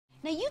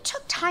Now, you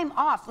took time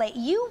off. Like,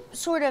 you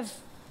sort of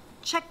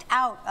checked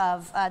out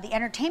of the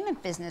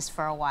entertainment business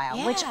for a while,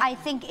 yeah. which I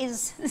think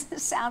is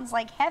sounds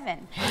like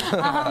heaven.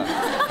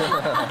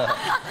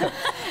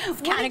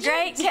 It's kind of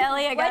great,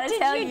 Kelly, I gotta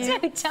tell you. What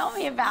did you do? Tell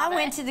me about it. I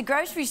went to the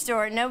grocery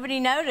store and nobody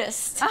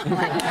noticed. Oh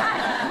my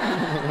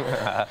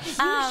God.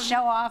 You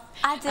show off.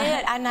 I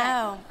did, I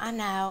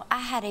know. I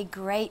had a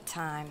great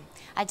time.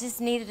 I just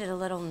needed a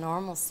little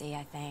normalcy,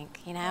 I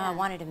think. You know, Yeah. I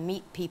wanted to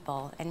meet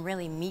people and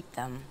really meet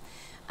them.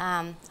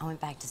 I went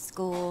back to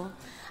school.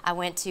 I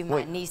went to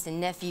my niece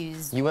and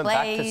nephew's You went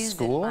back to plays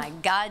school? and my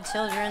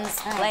godchildren's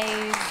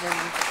plays,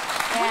 and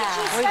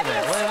yeah. Wait a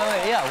minute,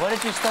 wait. Yeah, what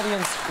did you study in?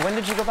 When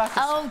did you go back to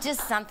school? Oh,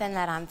 just something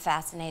that I'm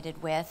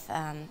fascinated with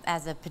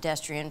as a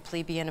pedestrian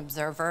plebeian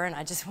observer, and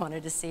I just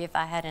wanted to see if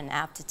I had an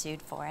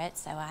aptitude for it.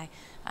 So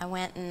I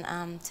went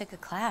and took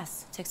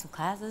some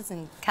classes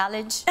in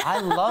college. I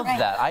love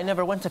that. I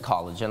never went to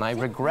college, and I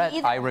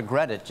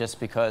regret it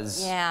just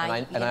because. Yeah,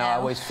 and I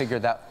always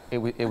figured that it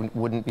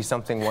wouldn't be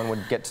something one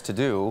would get to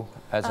do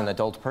as an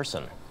adult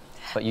person.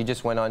 But you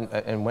just went on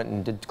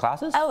and did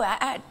classes? Oh,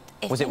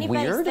 if Was it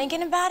anybody's weird?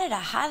 thinking about it,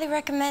 I highly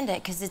recommend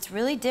it because it's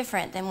really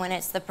different than when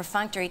it's the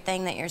perfunctory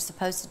thing that you're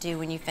supposed to do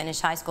when you finish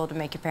high school to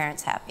make your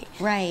parents happy.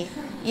 Right.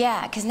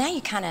 Yeah, because now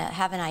you kind of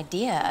have an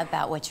idea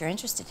about what you're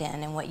interested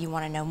in and what you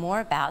want to know more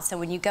about. So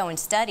when you go and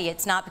study,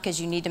 it's not because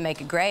you need to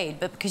make a grade,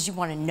 but because you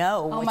want to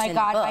know what's in the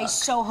book. Oh my God, I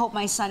so hope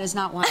my son is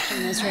not watching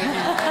this right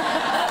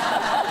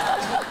now.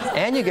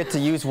 And you get to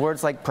use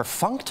words like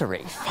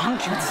perfunctory.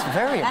 It's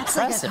very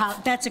impressive.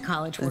 That's a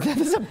college word.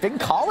 This is a big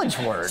college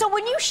word. So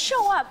when you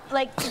show up,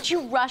 like, did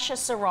you rush a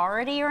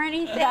sorority or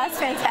anything? That's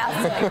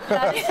fantastic.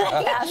 That's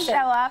fantastic. Show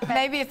up.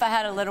 Maybe if I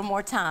had a little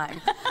more time.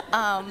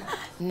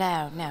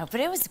 No, but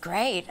it was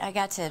great. I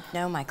got to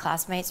know my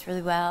classmates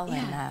really well,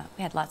 and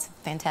we had lots of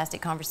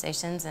fantastic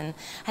conversations, and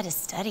I had to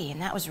study, and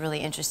that was really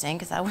interesting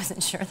because I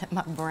wasn't sure that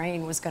my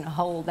brain was going to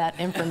hold that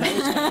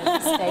information at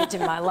this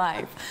stage in my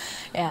life.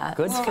 Yeah.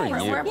 Good for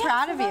you. We're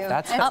proud of you.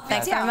 That's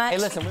thanks very much. Hey,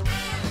 listen.